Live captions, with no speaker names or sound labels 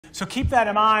So keep that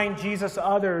in mind, Jesus,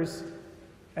 others,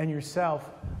 and yourself.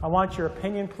 I want your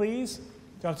opinion, please.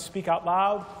 You don't have to speak out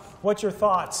loud. What's your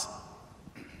thoughts?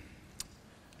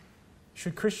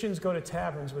 Should Christians go to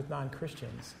taverns with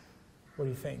non-Christians? What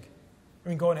do you think? I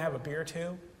mean, go and have a beer,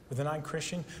 too, with a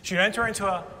non-Christian? Should you enter into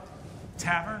a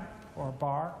tavern or a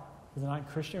bar with a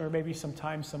non-Christian? Or maybe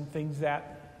sometimes some things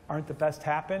that aren't the best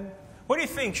happen? What do you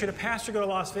think? Should a pastor go to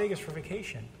Las Vegas for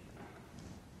vacation?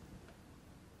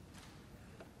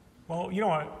 Well, you know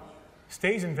what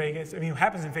stays in Vegas, what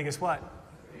happens in Vegas, what?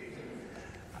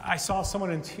 I saw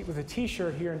someone with a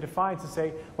T-shirt here in Defiance and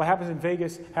say, what happens in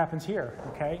Vegas happens here,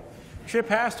 okay? Should a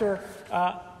pastor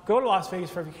go to Las Vegas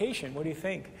for vacation? What do you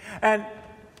think? And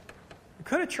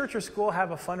could a church or school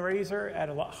have a fundraiser at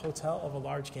a hotel of a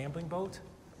large gambling boat?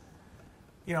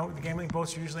 You know, the gambling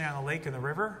boats are usually on a lake or the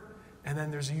river, and then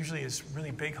there's usually this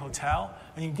really big hotel,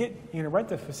 and you can rent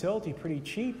the facility pretty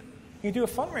cheap. You can do a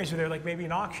fundraiser there, like maybe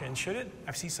an auction. Should it?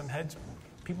 I've seen some heads,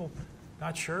 people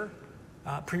not sure.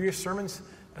 Previous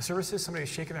services, somebody's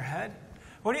shaking their head.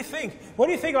 What do you think? What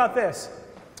do you think about this?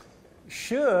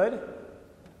 Should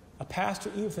a pastor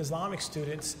eat with Islamic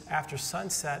students after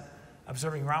sunset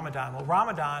observing Ramadan? Well,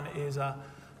 Ramadan is a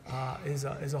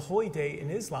holy day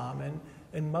in Islam,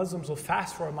 and Muslims will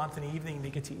fast for a month in the evening and they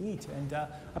get to eat. And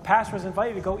a pastor was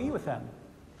invited to go eat with them.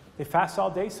 They fast all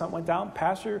day, something went down.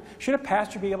 Should a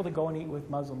pastor be able to go and eat with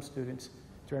Muslim students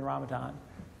during Ramadan?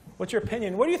 What's your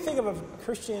opinion? What do you think of a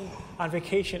Christian on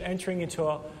vacation entering into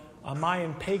a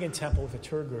Mayan pagan temple with a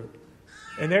tour group?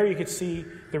 And there you could see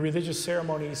the religious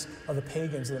ceremonies of the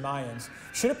pagans and the Mayans.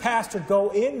 Should a pastor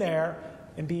go in there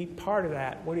and be part of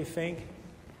that? What do you think?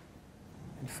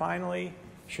 And finally,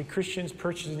 should Christians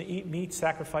purchase and eat meat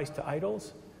sacrificed to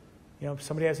idols? You know, if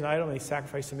somebody has an idol and they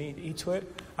sacrifice the meat to eat to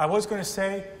it. I was going to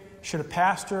say, should a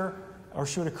pastor or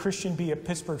should a Christian be a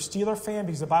Pittsburgh Steelers fan?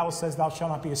 Because the Bible says, thou shalt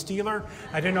not be a Steeler.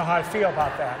 I didn't know how to feel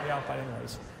about that. But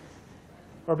anyways.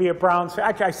 Or be a Browns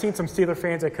fan. I've seen some Steelers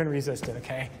fans. I couldn't resist it,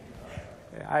 okay?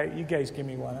 You guys give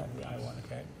me one. I won,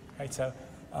 okay? All right, so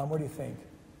what do you think?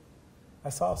 I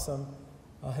saw some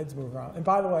heads move around. And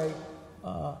by the way,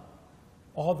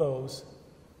 all those,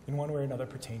 in one way or another,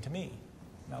 pertain to me.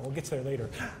 Now, we'll get to that later.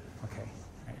 Okay,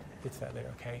 all right, get to that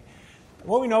later, okay?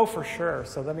 What we know for sure,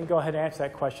 so let me go ahead and answer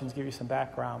that question and give you some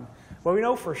background. What we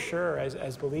know for sure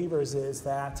as believers is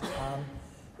that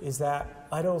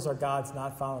idols are gods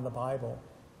not found in the Bible.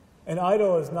 An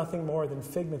idol is nothing more than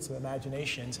figments of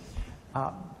imaginations.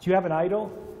 Do you have an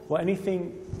idol? Well,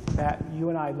 anything that you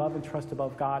and I love and trust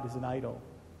above God is an idol.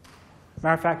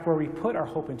 Matter of fact, where we put our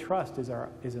hope and trust is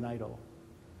an idol,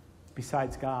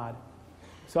 besides God.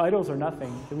 So idols are nothing,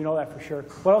 and we know that for sure.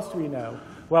 What else do we know?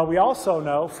 Well, we also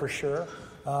know for sure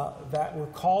that we're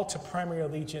called to primary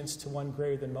allegiance to one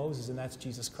greater than Moses, and that's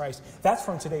Jesus Christ. That's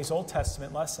from today's Old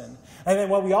Testament lesson. And then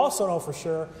what we also know for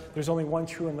sure, there's only one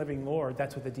true and living Lord.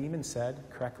 That's what the demon said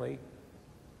correctly.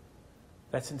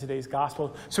 That's in today's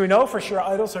gospel. So we know for sure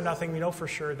idols are nothing. We know for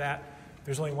sure that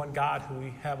there's only one God who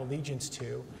we have allegiance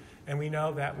to, and we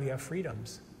know that we have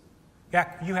freedoms.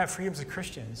 Yeah, you have freedoms as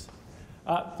Christians.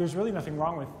 There's really nothing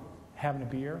wrong with having a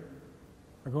beer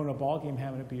or going to a ball game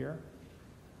having a beer.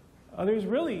 There's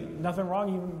really nothing wrong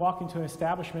even walking to an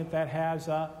establishment that has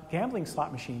gambling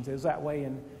slot machines. It was that way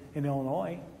in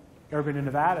Illinois. Ever been in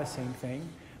Nevada, same thing.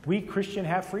 We Christians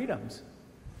have freedoms.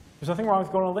 There's nothing wrong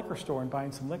with going to a liquor store and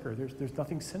buying some liquor. There's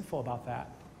nothing sinful about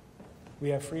that. We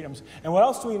have freedoms. And what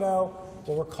else do we know?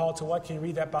 Well, we're called to what? Can you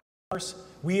read that verse?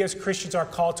 We as Christians are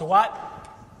called to what?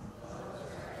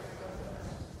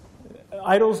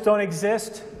 Idols don't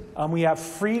exist. We have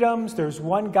freedoms. There's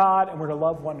one God, and we're to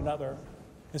love one another.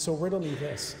 And so riddle me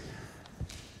this.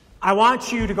 I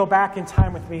want you to go back in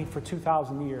time with me for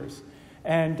 2,000 years.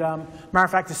 And matter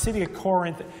of fact, the city of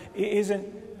Corinth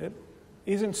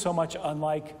isn't so much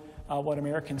unlike what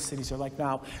American cities are like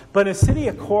now. But in the city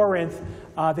of Corinth,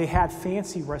 they had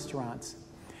fancy restaurants.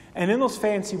 And in those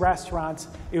fancy restaurants,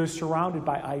 it was surrounded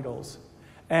by idols.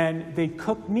 And they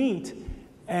cooked meat,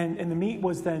 and the meat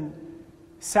was then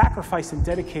sacrificed and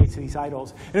dedicated to these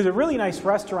idols. It was a really nice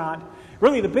restaurant,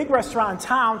 really the big restaurant in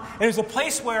town, and it was a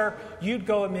place where you'd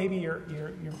go and maybe your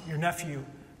nephew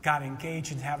got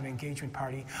engaged and have an engagement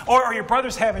party. Or your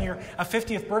brother's having a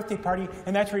 50th birthday party,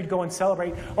 and that's where you'd go and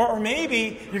celebrate. Or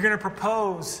maybe you're going to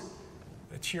propose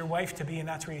to your wife to be, and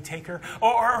that's where you take her.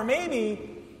 Or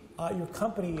maybe your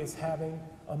company is having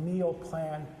a meal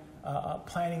plan,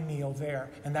 planning meal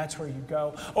there, and that's where you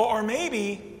go. Or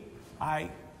maybe I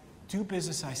do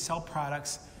business, I sell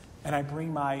products, and I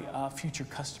bring my future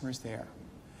customers there.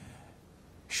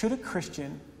 Should a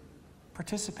Christian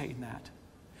participate in that?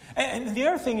 And the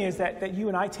other thing is that you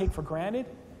and I take for granted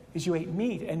is you ate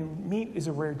meat, and meat is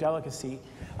a rare delicacy.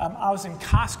 I was in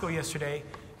Costco yesterday,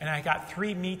 and I got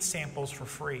 3 meat samples for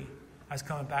free. I was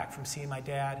coming back from seeing my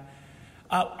dad.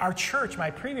 Our church, my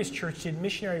previous church, did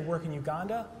missionary work in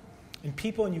Uganda, and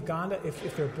people in Uganda,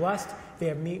 if they're blessed, they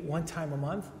have meat 1 time a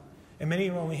month, and many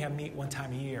of them only have meat 1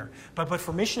 time a year. But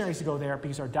for missionaries to go there,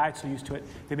 because our diet's so used to it,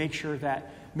 they make sure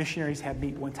that missionaries have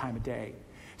meat 1 time a day.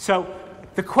 So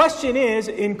the question is,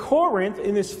 in Corinth,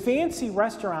 in this fancy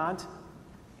restaurant,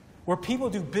 where people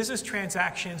do business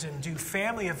transactions and do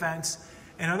family events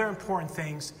and other important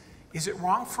things, is it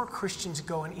wrong for Christians to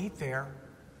go and eat there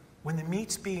when the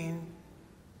meat's being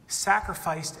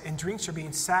sacrificed and drinks are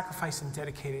being sacrificed and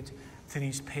dedicated to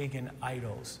these pagan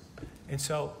idols? And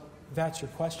so that's your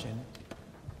question.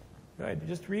 Go ahead,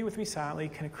 just read with me silently.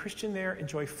 Can a Christian there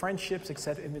enjoy friendships,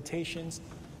 accept invitations,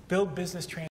 build business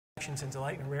transactions, and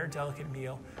delight in a rare, delicate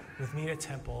meal with meat at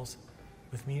temples,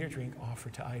 with meat or drink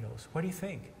offered to idols? What do you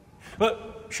think?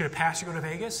 But should a pastor go to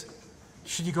Vegas?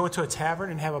 Should you go into a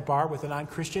tavern and have a bar with a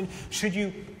non-Christian? Should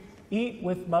you eat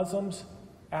with Muslims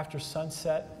after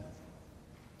sunset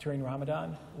during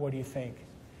Ramadan? What do you think?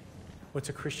 What's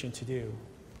a Christian to do?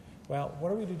 Well,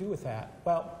 what are we to do with that?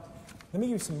 Well, let me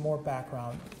give you some more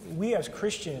background. We as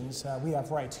Christians, we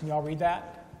have rights. Can you all read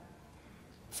that?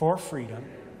 For freedom.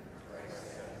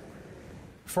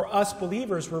 For us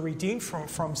believers, we're redeemed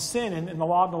from sin, and the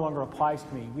law no longer applies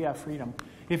to me. We have freedom.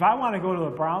 If I want to go to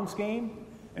a Browns game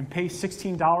and pay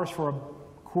 $16 for a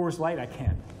Coors Light, I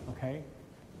can, okay?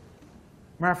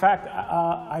 Matter of fact,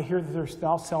 I hear that they're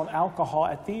now selling alcohol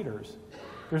at theaters.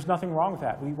 There's nothing wrong with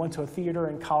that. We went to a theater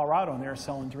in Colorado, and they're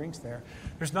selling drinks there.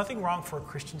 There's nothing wrong for a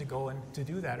Christian to go and to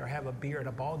do that or have a beer at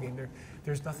a ball game.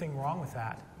 There's nothing wrong with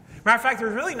that. Matter of fact,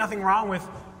 there's really nothing wrong with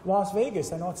Las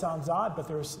Vegas. I know it sounds odd, but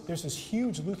there's this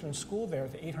huge Lutheran school there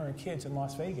with 800 kids in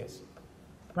Las Vegas.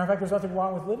 Matter of fact, there's nothing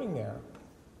wrong with living there.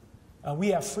 We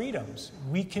have freedoms.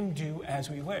 We can do as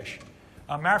we wish.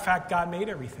 Matter of fact, God made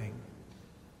everything.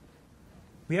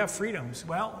 We have freedoms.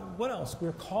 Well, what else?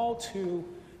 We're called to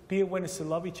be a witness, to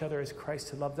love each other as Christ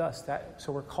has loved us.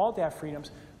 So we're called to have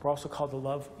freedoms. We're also called to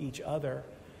love each other.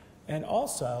 And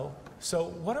also, so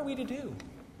what are we to do?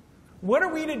 What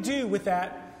are we to do with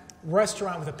that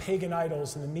restaurant with the pagan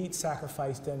idols and the meat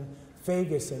sacrificed in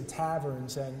Vegas and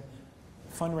taverns and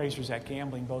fundraisers at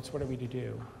gambling boats? What are we to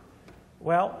do?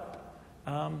 Well,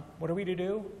 what are we to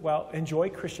do? Well, enjoy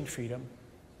Christian freedom.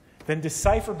 Then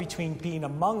decipher between being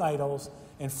among idols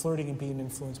and flirting and being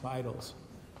influenced by idols.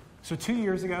 So 2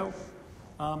 years ago,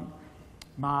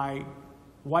 my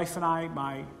wife and I,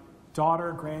 my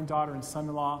daughter, granddaughter, and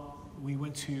son-in-law, we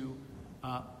went to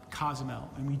Cozumel,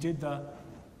 and we did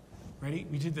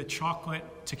the chocolate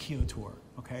tequila tour,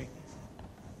 okay?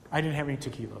 I didn't have any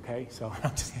tequila, okay? So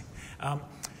I'm just kidding.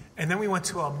 And then we went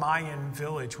to a Mayan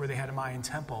village where they had a Mayan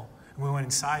temple, and we went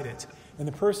inside it. And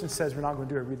the person says, we're not going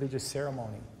to do a religious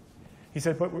ceremony. He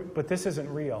said, but this isn't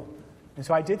real. And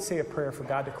so I did say a prayer for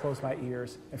God to close my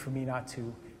ears and for me not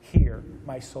to hear,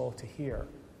 my soul to hear.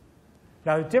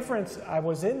 Now the difference, I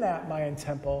was in that Mayan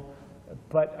temple,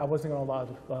 but I wasn't going to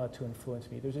allow it to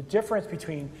influence me. There's a difference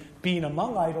between being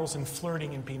among idols and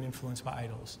flirting and being influenced by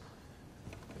idols.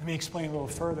 Let me explain a little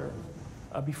further.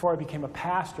 Before I became a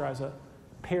pastor, I was a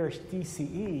parish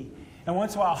DCE, and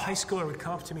once in a while a high schooler would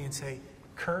come up to me and say,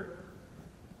 Kurt,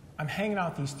 I'm hanging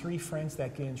out with these 3 friends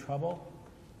that get in trouble.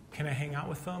 Can I hang out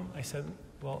with them? I said,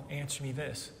 well, answer me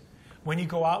this. When you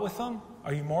go out with them,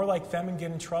 are you more like them and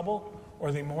get in trouble, or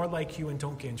are they more like you and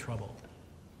don't get in trouble?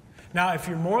 Now, if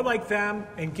you're more like them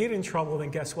and get in trouble, then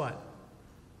guess what?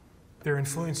 They're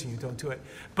influencing you. Don't do it.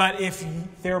 But if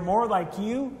they're more like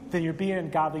you, then you're being a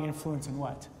godly influence in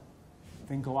what?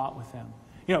 Then go out with them.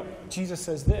 You know, Jesus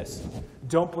says this,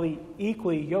 don't be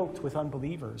equally yoked with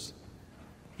unbelievers.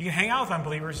 You can hang out with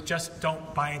unbelievers, just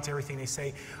don't buy into everything they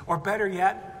say. Or better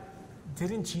yet,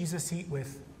 didn't Jesus eat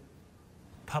with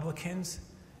publicans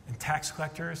and tax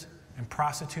collectors and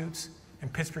prostitutes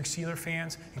and Pittsburgh Steelers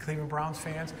fans and Cleveland Browns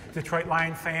fans, Detroit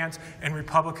Lions fans and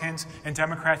Republicans and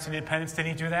Democrats and Independents?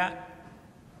 Didn't he do that?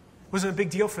 It wasn't a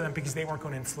big deal for them because they weren't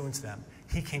going to influence them.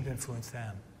 He came to influence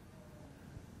them.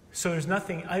 So there's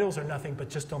nothing, idols are nothing, but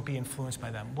just don't be influenced by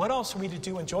them. What else are we to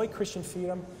do? Enjoy Christian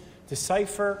freedom,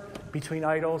 decipher between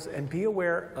idols, and be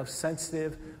aware of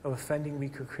offending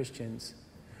weaker Christians.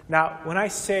 Now, when I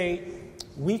say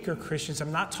weaker Christians,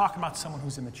 I'm not talking about someone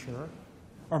who's immature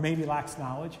or maybe lacks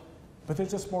knowledge, but they're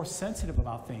just more sensitive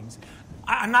about things.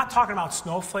 I'm not talking about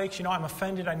snowflakes. You know, I'm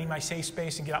offended, I need my safe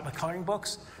space and get out my coloring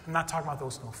books. I'm not talking about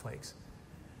those snowflakes.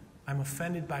 I'm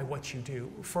offended by what you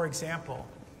do. For example,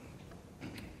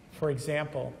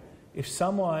 if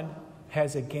someone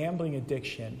has a gambling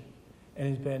addiction and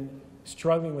has been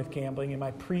struggling with gambling. In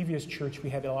my previous church, we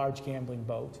had a large gambling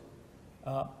boat.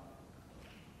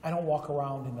 I don't walk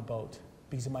around in the boat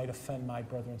because it might offend my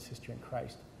brother and sister in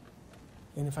Christ.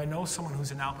 And if I know someone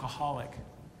who's an alcoholic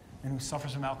and who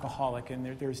suffers from alcoholic and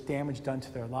there's damage done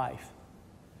to their life,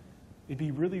 it'd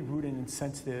be really rude and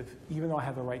insensitive, even though I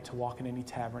have the right to walk in any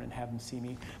tavern and have them see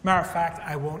me. Matter of fact,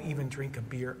 I won't even drink a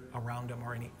beer around them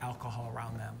or any alcohol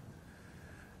around them.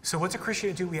 So what's a Christian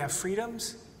to do? We have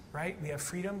freedoms, right? We have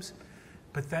freedoms.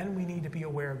 But then we need to be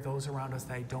aware of those around us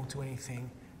that I don't do anything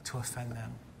to offend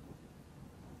them.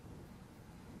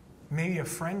 Maybe a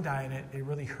friend died and it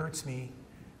really hurts me,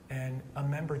 and a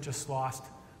member just lost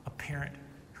a parent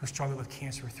who struggled with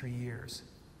cancer for 3 years.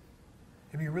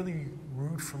 It'd be really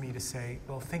rude for me to say,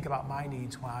 well, think about my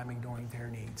needs while I'm ignoring their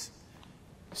needs.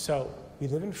 So we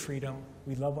live in freedom.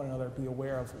 We love one another. Be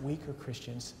aware of weaker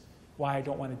Christians, why I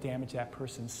don't want to damage that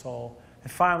person's soul.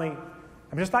 And finally,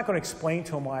 I'm just not going to explain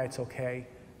to them why it's okay,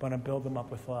 but I'm going to build them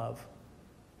up with love.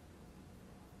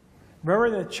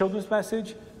 Remember the children's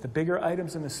message, the bigger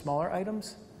items and the smaller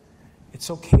items? It's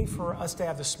okay for us to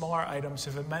have the smaller items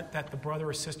if it meant that the brother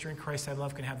or sister in Christ I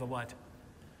love can have the what?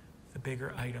 The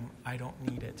bigger item. I don't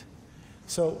need it.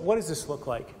 So what does this look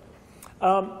like?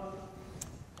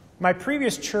 My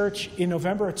previous church in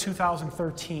November of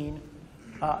 2013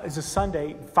 is a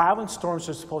Sunday. Violent storms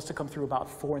were supposed to come through about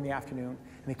 4 in the afternoon,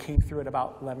 and they came through at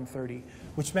about 11:30,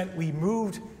 which meant we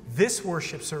moved this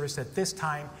worship service at this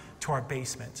time to our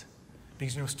basement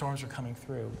because no storms were coming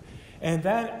through. And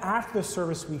then after the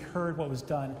service, we heard what was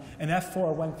done, and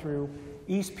F4 went through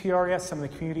East Peoria, some of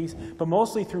the communities, but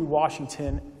mostly through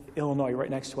Washington, Illinois, right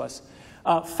next to us.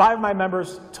 5 of my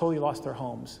members totally lost their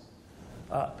homes.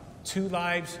 2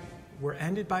 lives were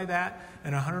ended by that,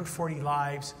 and 140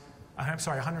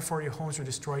 homes were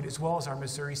destroyed, as well as our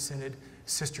Missouri Synod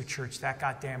sister church. That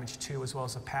got damaged too, as well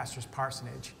as the pastor's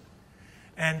parsonage.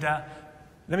 And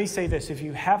let me say this. If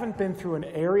you haven't been through an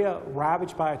area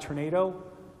ravaged by a tornado,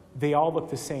 they all look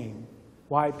the same.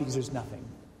 Why? Because there's nothing.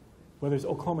 Whether it's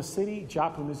Oklahoma City,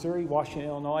 Joplin, Missouri, Washington,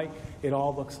 Illinois, it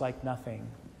all looks like nothing.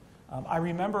 I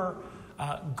remember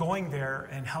going there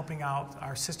and helping out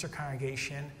our sister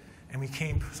congregation, and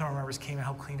some of our members came and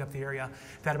helped clean up the area.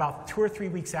 That about 2 or 3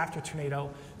 weeks after a tornado,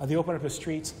 they opened up the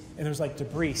streets, and there was like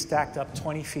debris stacked up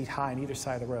 20 feet high on either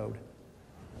side of the road.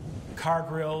 Car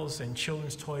grills and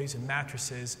children's toys and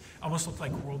mattresses almost looked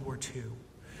like World War II.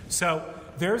 So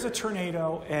there's a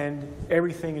tornado, and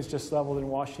everything is just leveled in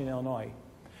Washington, Illinois.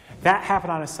 That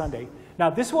happened on a Sunday. Now,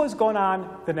 this was going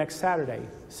on the next Saturday,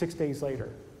 6 days later.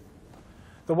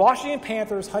 The Washington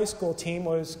Panthers high school team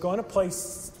was going to play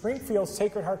Springfield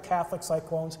Sacred Heart Catholic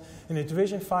Cyclones in a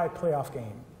Division V playoff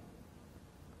game.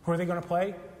 Who are they going to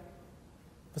play?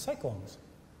 The Cyclones.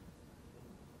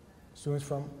 Students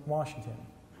from Washington.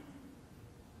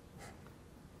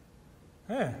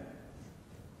 Yeah.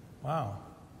 Wow.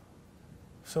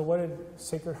 So what did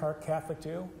Sacred Heart Catholic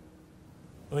do?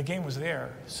 Well, the game was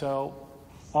there. So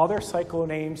all their cyclo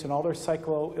names and all their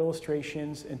cyclo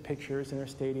illustrations and pictures in their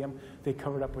stadium, they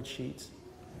covered up with sheets.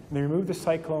 And they removed the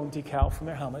cyclone decal from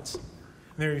their helmets. And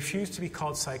they refused to be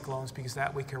called Cyclones because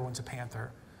that week everyone's a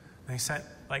Panther. And they sent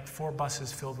like 4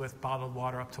 buses filled with bottled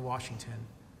water up to Washington.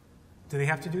 Did they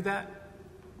have to do that?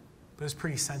 But it was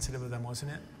pretty sensitive of them,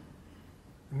 wasn't it?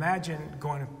 Imagine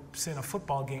going to sit in a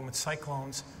football game with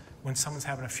Cyclones when someone's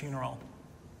having a funeral.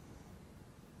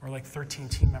 Or like 13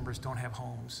 team members don't have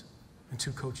homes. And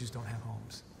 2 coaches don't have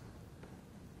homes.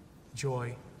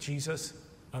 Joy. Jesus,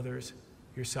 others,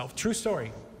 yourself. True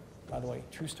story, by the way.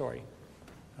 True story.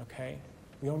 Okay?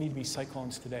 We don't need to be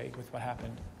Cyclones today with what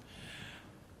happened.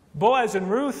 Boaz and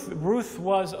Ruth. Ruth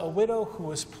was a widow who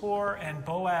was poor, and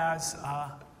Boaz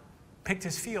picked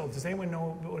his field. Does anyone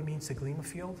know what it means to glean a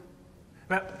field?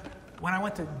 But when I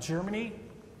went to Germany,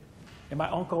 and my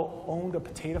uncle owned a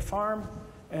potato farm,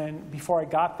 and before I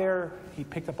got there, he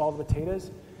picked up all the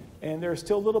potatoes, and there were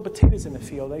still little potatoes in the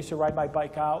field. I used to ride my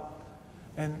bike out,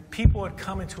 and people would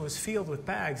come into his field with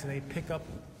bags, and they'd pick up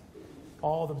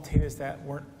all the potatoes that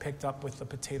weren't picked up with the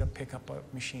potato pickup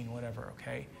machine, whatever,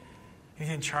 okay? He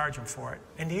didn't charge them for it,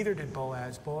 and neither did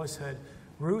Boaz. Boaz said,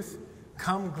 Ruth,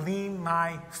 come glean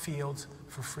my fields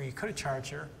for free. He could have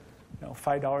charged her,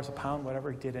 $5 a pound,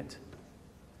 whatever. He didn't.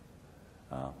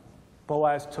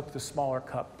 Boaz took the smaller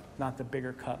cup, not the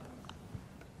bigger cup.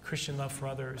 Christian love for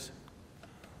others.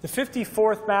 The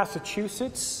 54th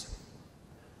Massachusetts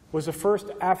was the first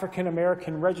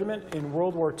African-American regiment in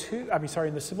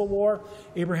in the Civil War.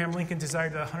 Abraham Lincoln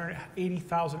desired that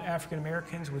 180,000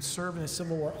 African-Americans would serve in the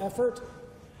Civil War effort.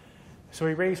 So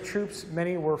he raised troops.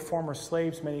 Many were former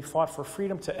slaves. Many fought for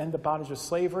freedom, to end the bondage of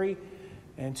slavery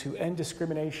and to end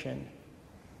discrimination.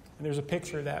 And there's a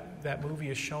picture that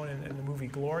movie is shown in the movie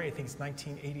Glory. I think it's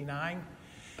 1989.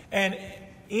 And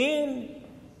in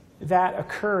that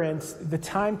occurrence, the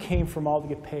time came for them all to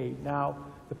get paid. Now,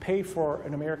 the pay for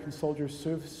an American soldier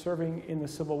serving in the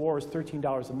Civil War is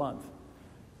 $13 a month.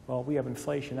 Well, we have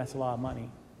inflation. That's a lot of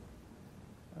money.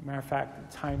 As a matter of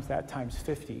fact, times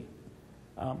 50.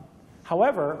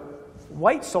 However,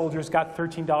 white soldiers got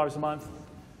 $13 a month.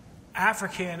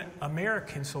 African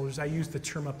American soldiers, I use the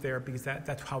term up there because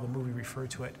that's how the movie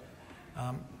referred to it.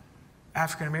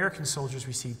 African American soldiers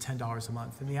received $10 a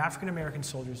month. And the African American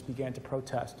soldiers began to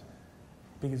protest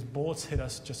because bullets hit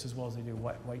us just as well as they do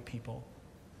white people.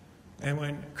 And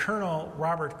when Colonel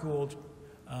Robert Gould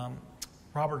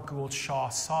Shaw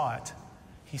saw it,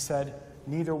 he said,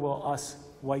 "Neither will us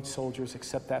white soldiers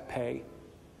accept that pay."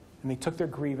 And they took their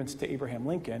grievance to Abraham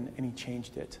Lincoln, and he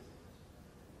changed it.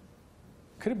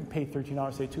 Could have been paid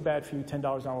 $13. Say, too bad for you,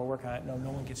 $10 an hour, we'll work on it. No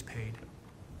one gets paid.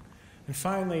 And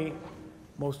finally,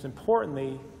 most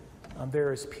importantly,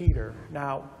 there is Peter.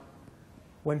 Now,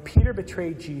 when Peter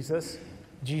betrayed Jesus,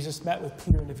 Jesus met with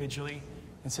Peter individually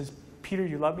and says, "Peter,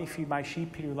 you love me, feed my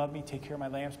sheep. Peter, you love me, take care of my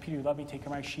lambs. Peter, you love me, take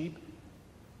care of my sheep."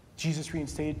 Jesus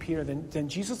reinstated Peter. Then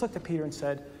Jesus looked at Peter and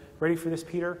said, "Ready for this,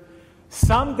 Peter?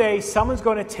 Someday someone's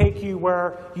going to take you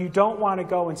where you don't want to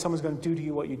go, and someone's going to do to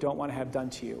you what you don't want to have done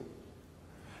to you."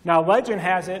 Now, legend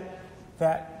has it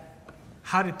that,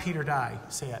 how did Peter die?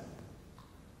 Say it.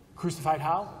 Crucified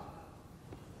how?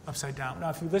 Upside down. Now,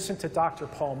 if you listen to Dr.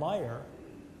 Paul Meyer,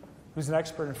 who's an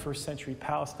expert in first century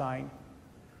Palestine,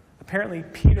 apparently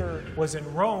Peter was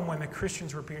in Rome when the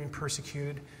Christians were being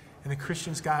persecuted, and the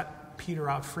Christians got Peter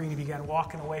out free, and he began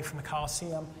walking away from the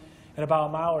Colosseum. And about a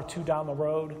mile or two down the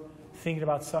road, thinking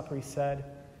about supper, he said,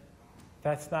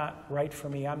 "That's not right for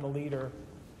me. I'm the leader,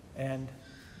 and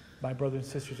my brothers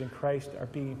and sisters in Christ are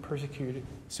being persecuted."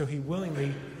 So he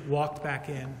willingly walked back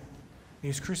in. He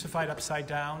was crucified upside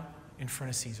down in front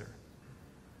of Caesar.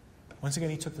 Once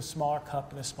again, he took the smaller cup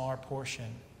and the smaller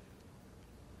portion.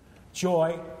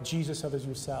 Joy, Jesus, others,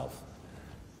 yourself.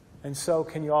 And so,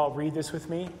 can you all read this with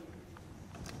me?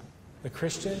 The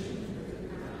Christian.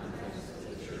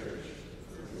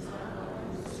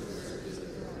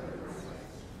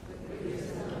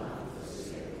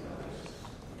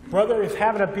 Brother, if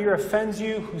having a beer offends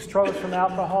you, who struggles from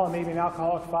alcohol and maybe an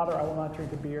alcoholic father, I will not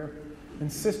drink a beer.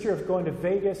 And sister, if going to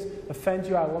Vegas offends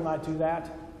you, I will not do that.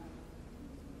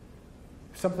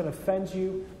 If something offends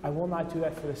you, I will not do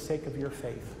that for the sake of your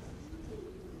faith.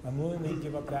 I'm willing to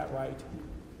give up that right.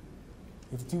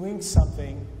 If doing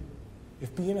something,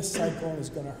 if being a cyclone is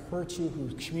going to hurt you,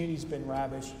 whose community's been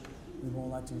ravished, we will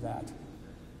not do that.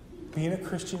 Being a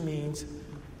Christian means,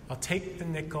 I'll take the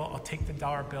nickel, I'll take the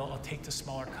dollar bill, I'll take the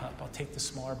smaller cup, I'll take the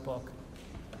smaller book.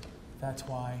 That's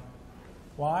why.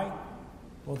 Why?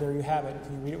 Well, there you have it.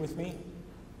 Can you read it with me?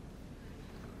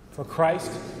 For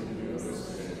Christ.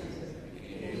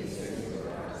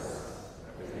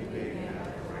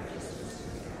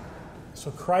 So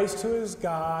Christ, who is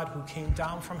God, who came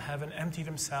down from heaven, emptied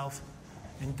himself,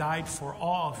 and died for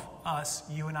all of us,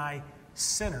 you and I,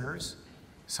 sinners,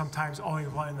 sometimes only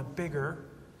one in the bigger,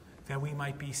 that we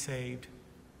might be saved.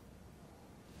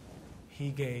 He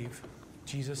gave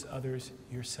Jesus, others,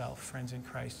 yourself, friends in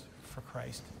Christ, for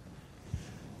Christ.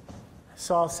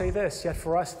 So I'll say this, yet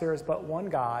for us there is but one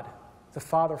God, the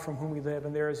Father from whom we live,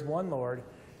 and there is one Lord,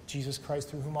 Jesus Christ,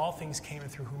 through whom all things came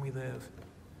and through whom we live.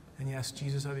 And yes,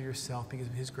 Jesus, other yourself, because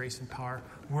of his grace and power,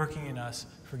 working in us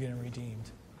for getting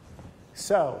redeemed.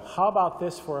 So, how about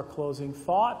this for a closing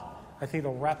thought? I think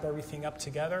it'll wrap everything up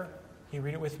together. Can you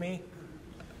read it with me?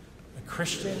 A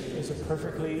Christian is a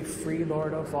perfectly free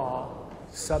Lord of all,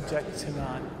 subject to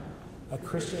none. A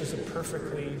Christian is a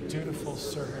perfectly dutiful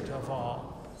servant of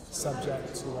all,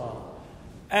 subject to all.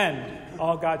 And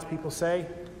all God's people say,